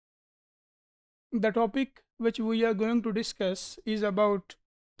The topic which we are going to discuss is about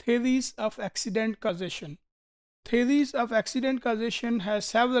theories of accident causation. Theories of accident causation has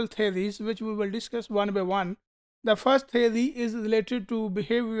several theories which we will discuss one by one. The first theory is related to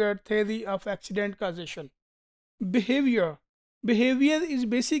behavior theory of accident causation. Behavior. Behavior is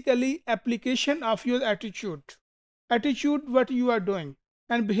basically application of your attitude. Attitude what you are doing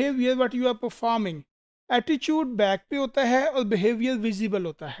and behavior what you are performing. Attitude back पे होता है और behavior visible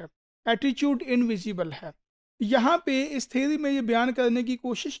होता है. Attitude invisible है. यहाँ पे इस theory में ये बयान करने की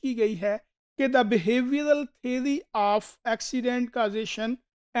कोशिश की गई है कि the behavioral theory of accident causation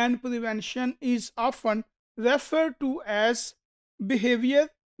and prevention is often referred to as behavior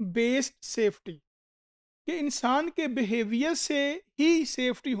based safety. कि इंसान के बिहेवियर से ही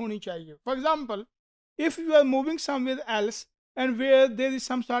सेफ्टी होनी चाहिए. For example, if you are moving somewhere else and where there is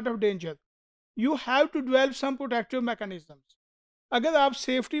some sort of danger, you have to develop some protective mechanisms. अगर आप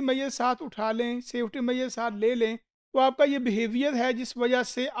safety major साथ उठा लें, सेफ्टी मेजर साथ ले लें, तो आपका ये बिहेवियर है जिस वजह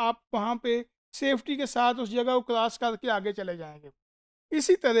से आप वहाँ पे सेफ्टी के साथ उस जगह को क्रॉस करके आगे चले जाएंगे.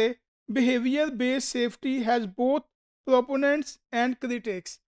 इसी तरह behaviour based safety has both proponents and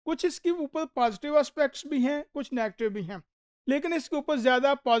critics. कुछ इसके ऊपर पॉजिटिव एस्पेक्ट्स भी हैं, कुछ नेगेटिव भी हैं, लेकिन इसके ऊपर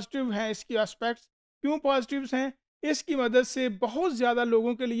ज़्यादा पॉजिटिव हैं इसके एस्पेक्ट्स. क्यों पॉजिटिव्स हैं? इसकी मदद से बहुत ज़्यादा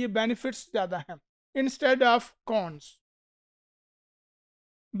लोगों के लिए बेनिफिट्स ज़्यादा हैं instead of cons.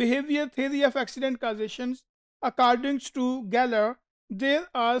 Behavior theory of accident causations. According to Geller, there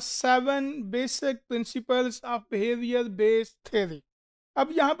are 7 basic principles of behavior based theory.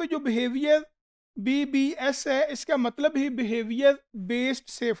 अब यहाँ पे जो behavior BBS है, इसका मतलब ही behavior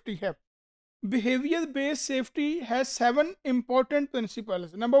based safety है. Behavior based safety has 7 important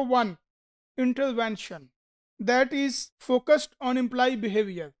principles. Number 1, intervention, that is focused on employee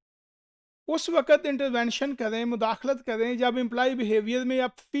behavior. उस वक़्त इंटरवेंशन करें, मुदाखलत करें जब एम्प्लॉय बिहेवियर में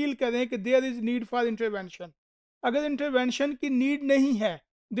आप फील करें कि there is need for intervention. अगर इंटरवेंशन की नीड नहीं है,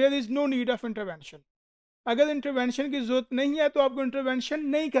 there is no need of intervention. अगर इंटरवेंशन की ज़रूरत नहीं है तो आपको इंटरवेंशन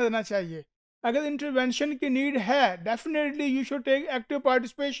नहीं करना चाहिए. अगर इंटरवेंशन की नीड है, definitely you should take active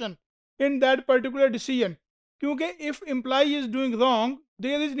participation in that particular decision, क्योंकि if employ is doing wrong,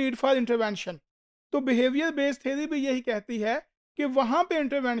 there is need for intervention. तो बिहेवियर बेस्ड थ्योरी भी यही कहती है कि वहाँ पे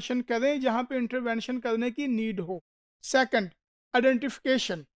इंटरवेंशन करें जहाँ पे इंटरवेंशन करने की नीड हो. Second,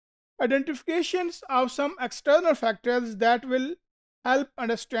 identification. Identifications of some external factors that will help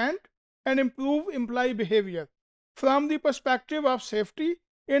understand and improve employ behaviour from the perspective of safety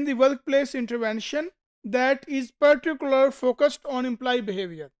in the work place. Intervention that is particular focused on employ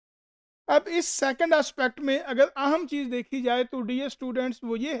behaviour. अब इस second aspect में अगर अहम चीज़ देखी जाए तो dear students,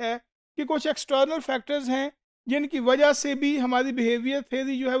 वो ये है कि कुछ एक्सटर्नल फैक्टर्स हैं जिनकी वजह से भी हमारी बिहेवियर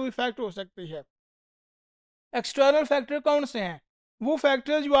थ्योरी जो है वो इफेक्ट हो सकती है. एक्सटर्नल फैक्टर कौन से हैं? वो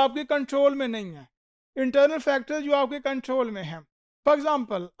फैक्टर जो आपके कंट्रोल में नहीं है. इंटरनल फैक्टर जो आपके कंट्रोल में हैं. For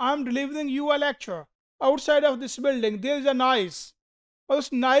example, I am delivering you a lecture outside of this building, there is a noise, और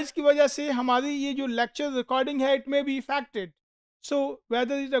उस नॉइस की वजह से हमारी ये जो लेक्चर रिकॉर्डिंग है, it may be affected. So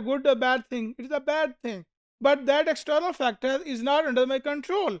whether is a good और bad thing, it is a bad thing, but that external factor is not under my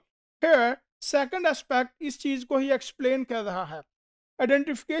control. Here second aspect इस चीज़ को ही एक्सप्लेन कर रहा है.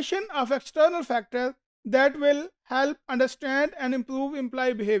 Identification of external factor that will help understand and improve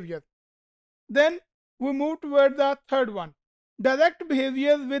employ behaviour. Then we move toward the third one, direct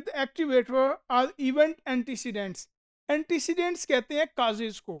behaviour with activator और event antecedents. Antecedents कहते हैं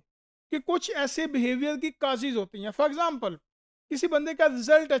causes को, कि कुछ ऐसे बिहेवियर की काजेज होती हैं. फॉर एग्जाम्पल, किसी बंदे का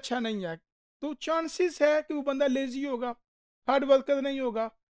रिजल्ट अच्छा नहीं है तो चांसेस है कि वो बंदा लेजी होगा, हार्ड वर्कर नहीं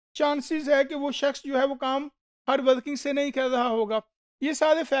होगा. चांसेस है कि वो शख्स जो है वो काम हार्ड वर्किंग से नहीं कर रहा होगा. ये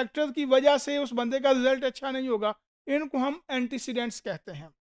सारे फैक्टर की वजह से उस बंदे का रिजल्ट अच्छा नहीं होगा. इनको हम एंटीसीडेंट्स कहते हैं.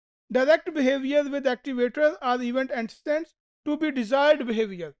 डायरेक्ट बिहेवियर विद एक्टिवेटर और event antecedents to be desired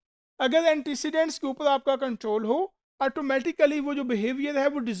behaviour. अगर एंटीसीडेंट्स के ऊपर आपका कंट्रोल हो, ऑटोमेटिकली वो जो बिहेवियर है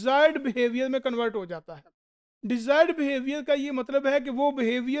वो डिजायर्ड बिहेवियर में कन्वर्ट हो जाता है. डिजायर्ड बिहेवियर का ये मतलब है कि वो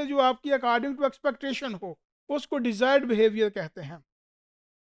बिहेवियर जो आपकी अकॉर्डिंग टू एक्सपेक्टेशन हो, उसको डिजायर्ड बिहेवियर कहते हैं.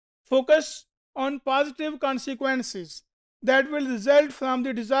 Focus on positive consequences that will result from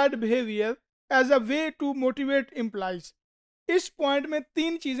the desired behavior as a way to motivate employees. इस पॉइंट में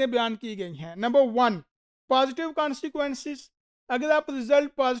 3 चीज़ें बयान की गई हैं. Number 1, positive consequences. अगर आप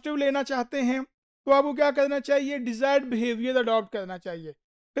रिजल्ट पॉजिटिव लेना चाहते हैं तो आपको क्या करना चाहिए? डिजायर्ड बिहेवियर अडॉप्ट करना चाहिए.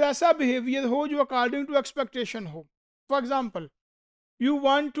 फिर ऐसा बिहेवियर हो जो अकॉर्डिंग टू एक्सपेक्टेशन हो. For example, you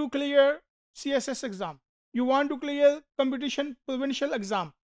want to clear CSS exam, you want to clear competition provincial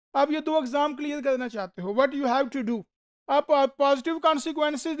exam. आप ये 2 एग्जाम क्लियर करना चाहते हो. What you have to do? आप पॉजिटिव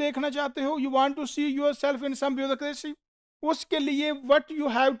कॉन्सिक्वेंसेस देखना चाहते हो. You want to see your self in some bureaucracy. उसके लिए what you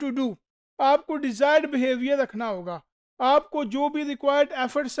have to do, आपको डिजायर्ड बिहेवियर रखना होगा, आपको जो भी रिक्वायर्ड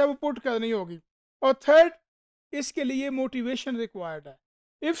एफर्ट्स है वो पुट करनी होगी। और थर्ड, इसके लिए मोटिवेशन रिक्वायर्ड है।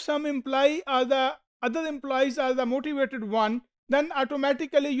 If some employ are the other employees are the motivated one, then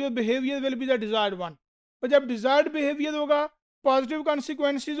automatically your behaviour will be the desired one. और जब डिजायर्ड बिहेवियर होगा, पॉजिटिव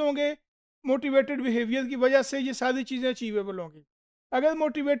कॉन्सिक्वेंसेज होंगे, मोटिवेटेड बिहेवियर की वजह से ये सारी चीज़ें अचीवेबल होंगी। अगर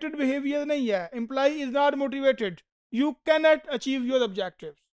मोटिवेटेड बिहेवियर नहीं है, employ is not motivated, you cannot achieve your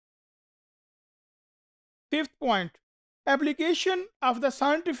objectives. Fifth point, application of the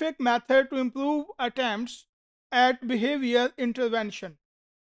scientific method to improve attempts at behavior intervention.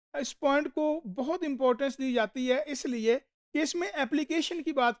 इस पॉइंट को बहुत इंपॉर्टेंस दी जाती है, इसलिए कि इसमें एप्लीकेशन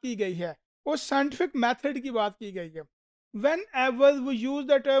की बात की गई है और साइंटिफिक मेथड की बात की गई है। When ever we use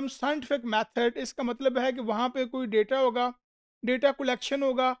the term scientific method, इसका मतलब है कि वहाँ पे कोई डेटा होगा, डेटा कलेक्शन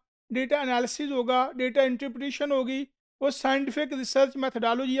होगा, डेटा एनालिसिस होगा, डेटा इंटरप्रिटेशन होगी और साइंटिफिक रिसर्च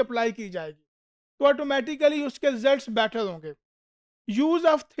मेथडोलॉजी अप्लाई की जाएगी, तो ऑटोमेटिकली उसके रिजल्ट्स बेटर होंगे। Use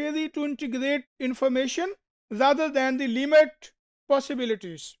of theory to integrate information rather than the limit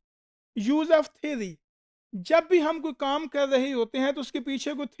possibilities. Use of theory, जब भी हम कोई काम कर रहे होते हैं तो उसके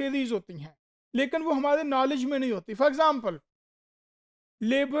पीछे कोई थ्योरीज होती हैं, लेकिन वो हमारे नॉलेज में नहीं होती। For example,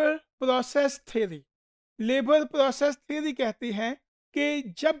 labour process theory. Labour process theory कहती है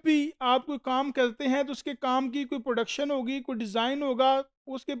कि जब भी आप कोई काम करते हैं तो उसके काम की कोई प्रोडक्शन होगी, कोई डिज़ाइन होगा,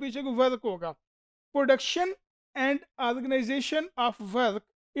 उसके पीछे कोई वर्क होगा। Production and organisation of work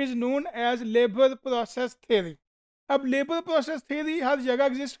is known as labour process theory. अब लेबर प्रोसेस थ्योरी हर जगह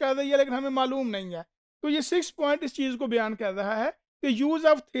एग्जिस्ट कर रही है, लेकिन हमें मालूम नहीं है। तो ये 6 पॉइंट इस चीज़ को बयान कर रहा है कि use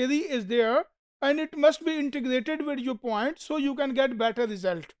of theory is there and it must be integrated with your point so you can get better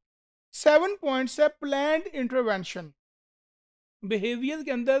result. 7 points है प्लान्ड इंटरवेंशन। बिहेवियर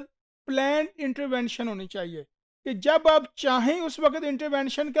के अंदर प्लान्ड इंटरवेंशन होनी चाहिए कि जब आप चाहें उस वक्त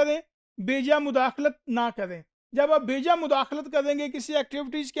इंटरवेंशन करें, बेजा मुदाखलत ना करें। जब आप बेजा मुदाखलत करेंगे किसी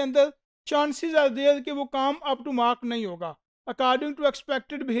एक्टिविटीज़ के अंदर, चांसेस आर देयर कि वो काम अप टू मार्क नहीं होगा, according to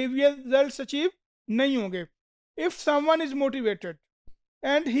expected behaviour results achieve नहीं होंगे। If someone is motivated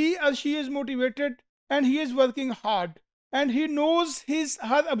and he or she is motivated and he is working hard and he knows his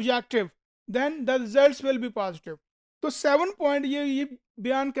her objective, then the results will be positive. तो 7 point ये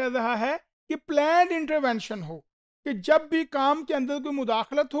बयान कर रहा है कि plan intervention हो, कि जब भी काम के अंदर कोई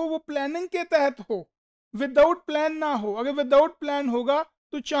मुदाखलत हो वो प्लानिंग के तहत हो, विदाउट प्लान ना हो। अगर विदाउट प्लान होगा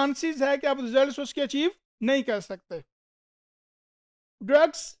तो चांसेस है कि आप रिजल्ट्स उसके अचीव नहीं कर सकते।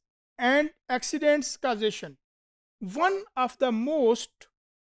 Drugs and accidents causation. One of the most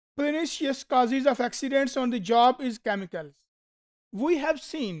pernicious causes of accidents on the job is chemicals. We have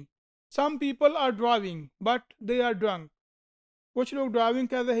seen some people are driving but they are drunk. कुछ लोग driving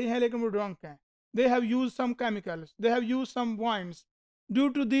कर रहे हैं लेकिन वो ड्रंक हैं। They have used some chemicals. They have used some wines. Due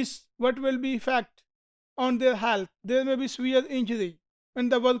to this, what will be effect on their health? There may be severe injury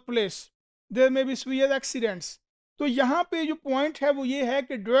in the workplace. There may be severe accidents. तो यहाँ पे जो point है वो ये है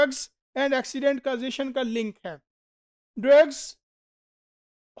कि drugs and accident causation का लिंक है। ड्रग्स,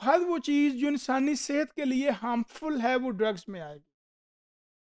 हर वो चीज़ जो इंसानी सेहत के लिए हार्मफुल है वो ड्रग्स में आएगी।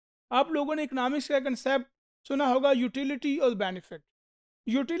 आप लोगों ने इकोनॉमिक्स का कंसेप्ट सुना होगा, यूटिलिटी और बेनिफिट।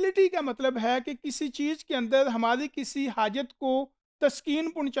 यूटिलिटी का मतलब है कि किसी चीज़ के अंदर हमारी किसी हाजत को तस्कीन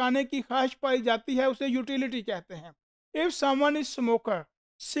पहुंचाने की ख्वाहिश पाई जाती है, उसे यूटिलिटी कहते हैं। If someone is smoker,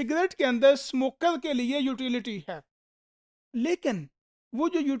 cigarette के अंदर स्मोकर के लिए यूटिलिटी है, लेकिन वो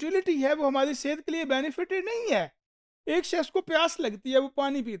जो यूटिलिटी है वो हमारी सेहत के लिए बेनिफिटेड नहीं है। एक शख्स को प्यास लगती है, वो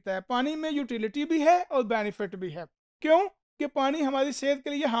पानी पीता है, पानी में यूटिलिटी भी है और बेनिफिट भी है। क्यों? कि पानी हमारी सेहत के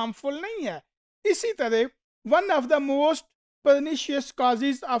लिए हार्मफुल नहीं है। इसी तरह one of the most pernicious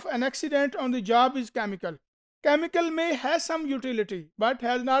causes of an accident on the job is chemical. Chemical में है सम utility but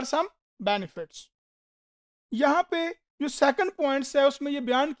has not some benefits. यहाँ पे जो सेकंड पॉइंट्स है उसमें ये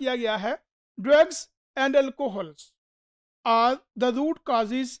बयान किया गया है, drugs and alcohols are the root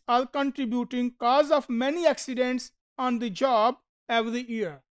causes are contributing cause of many accidents on the job every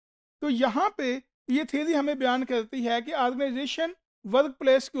year. तो यहाँ पे ये थ्योरी हमें बयान करती है कि ऑर्गेनाइजेशन वर्क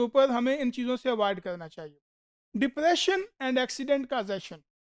प्लेस के ऊपर हमें इन चीज़ों से अवॉइड करना चाहिए। Depression and accident causation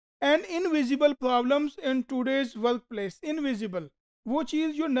and invisible problems in today's work place. Invisible वो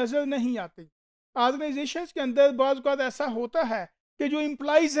चीज़ जो नज़र नहीं आती। ऑर्गेनाइजेशन के अंदर बाज़ औक़ात ऐसा होता है कि जो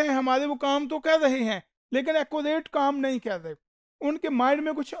एम्प्लॉइज़ हैं हमारे, वो काम तो कर रहे हैं लेकिन एक्यूरेट काम नहीं कर रहे, उनके माइंड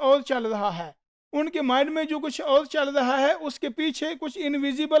में कुछ और चल रहा है। उनके माइंड में जो कुछ और चल रहा है उसके पीछे कुछ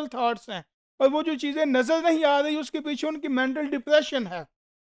इनविजिबल थॉट्स हैं, और वो जो चीज़ें नज़र नहीं आ रही उसके पीछे उनकी मेंटल डिप्रेशन है।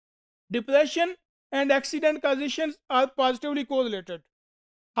 Depression and accident काजेशंस are positively correlated.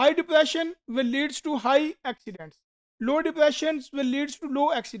 High depression will leads to high accidents. low depressions will lead to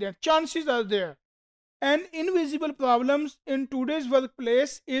low accident. Chances are there. An invisible problems in today's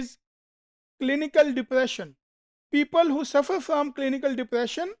workplace is clinical depression. People who suffer from clinical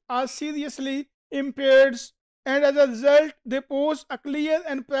depression are seriously impaired, and as a result they pose a clear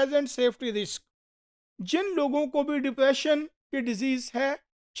and present safety risk. जिन लोगों को भी depression की disease है,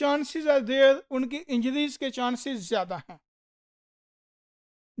 chances are there उनकी injuries के chances ज़्यादा हैं.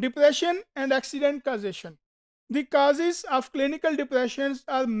 Depression and accident causation. The causes of clinical depressions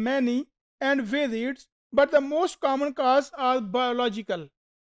are many and varied, but the most common cause are biological.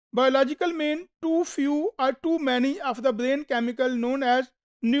 Biological mean too few or too many of the brain chemical known as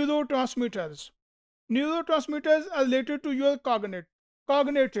neurotransmitters. Neurotransmitters are related to your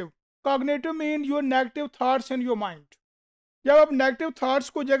cognitive. Cognitive mean your negative thoughts in your mind. जब आप negative thoughts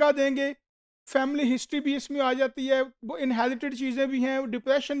को जगह देंगे, family history भी इसमें आ जाती है, वो इनहेरिटेड चीज़ें भी हैं,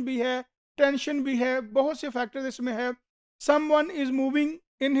 डिप्रेशन भी है, टेंशन भी है, बहुत से फैक्टर इसमें है. Someone is moving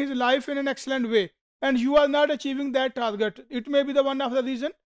in his life in an excellent way and you are not achieving that target, it may be the one of the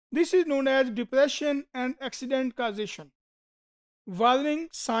reason. This is known as depression and accident causation. Warning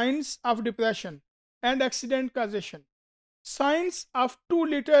science of depression and accident causation. Signs of too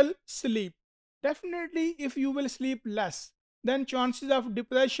little sleep. Definitely, if you will sleep less, then chances of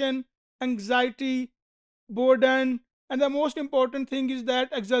depression, anxiety, boredom, and the most important thing is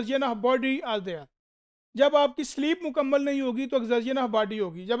that exertion of body are there. जब आपकी sleep मुकम्मल नहीं होगी तो एक्सर्जन of body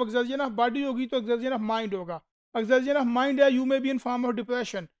होगी. जब एक्सर्जन of body होगी तो एक्सर्जन ऑफ माइंड होगा. एक्सर्जन ऑफ माइंड है, you may be in form of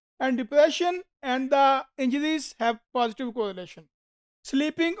depression, and depression and the injuries have positive correlation.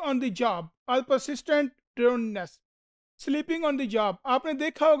 Sleeping on the job और persistent ड्रोननेस. Sleeping on the job, आपने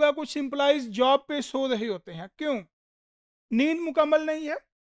देखा होगा कुछ एम्प्लॉइज जॉब पे सो रहे होते हैं. क्यों? नींद मुकम्मल नहीं है,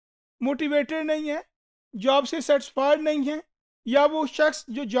 मोटिवेटेड नहीं है, जॉब से सेटिस्फाइड नहीं है, या वो शख्स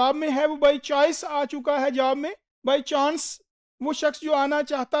जो जॉब में है वो बाई चॉइस आ चुका है जॉब में, बाई चांस वो शख्स जो आना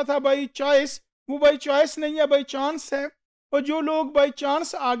चाहता था बाई चॉइस, वो बाई चॉइस नहीं है, बाई चांस है. और जो लोग बाई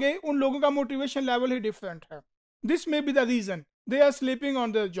चांस आ गए उन लोगों का मोटिवेशन लेवल ही डिफरेंट है. This may be the reason they are sleeping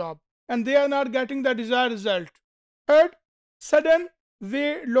on their job and they are not getting the desired result. Third, sudden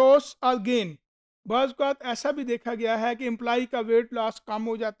weight loss और गेन. बाज़ औक़ात ऐसा भी देखा गया है कि एम्प्लॉय का वेट लॉस कम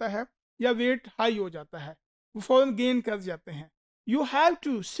हो जाता है या वेट हाई हो जाता है, वो फ़ौरन गेन कर जाते हैं. You have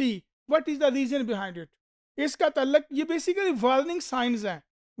to see what is the reason behind it. इसका तल्लक, ये बेसिकली वार्निंग साइंस हैं.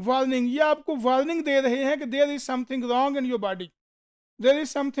 वार्निंग, ये आपको वार्निंग दे रहे हैं कि there is something wrong in your body, there is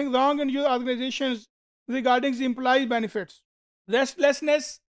something wrong in your organisation regarding the employ benefits.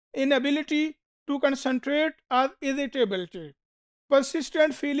 Restlessness, inability to concentrate or irritability,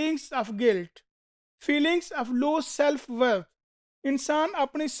 persistent feelings of guilt, feelings of low self worth. इंसान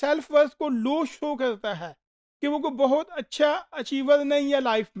अपनी self worth को लो show करता है कि वो को बहुत अच्छा अचीवर नहीं है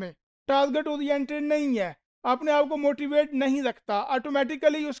लाइफ में, टारगेट ओरिएंटेड नहीं है, अपने आप को मोटिवेट नहीं रखता,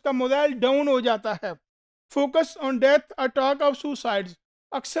 ऑटोमेटिकली उसका मोरल डाउन हो जाता है. फोकस ऑन डेथ और टॉक ऑफ सुसाइड्स.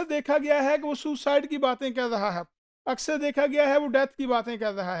 अक्सर देखा गया है कि वो सुसाइड की बातें कर रहा है, अक्सर देखा गया है वो डेथ की बातें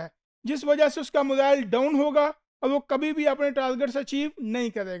कर रहा है, जिस वजह से उसका मोरल डाउन होगा और वो कभी भी अपने टारगेट्स अचीव नहीं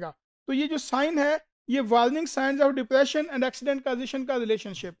करेगा. तो ये जो साइन है, ये warning science of depression and accident causation का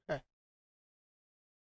रिलेशनशिप है.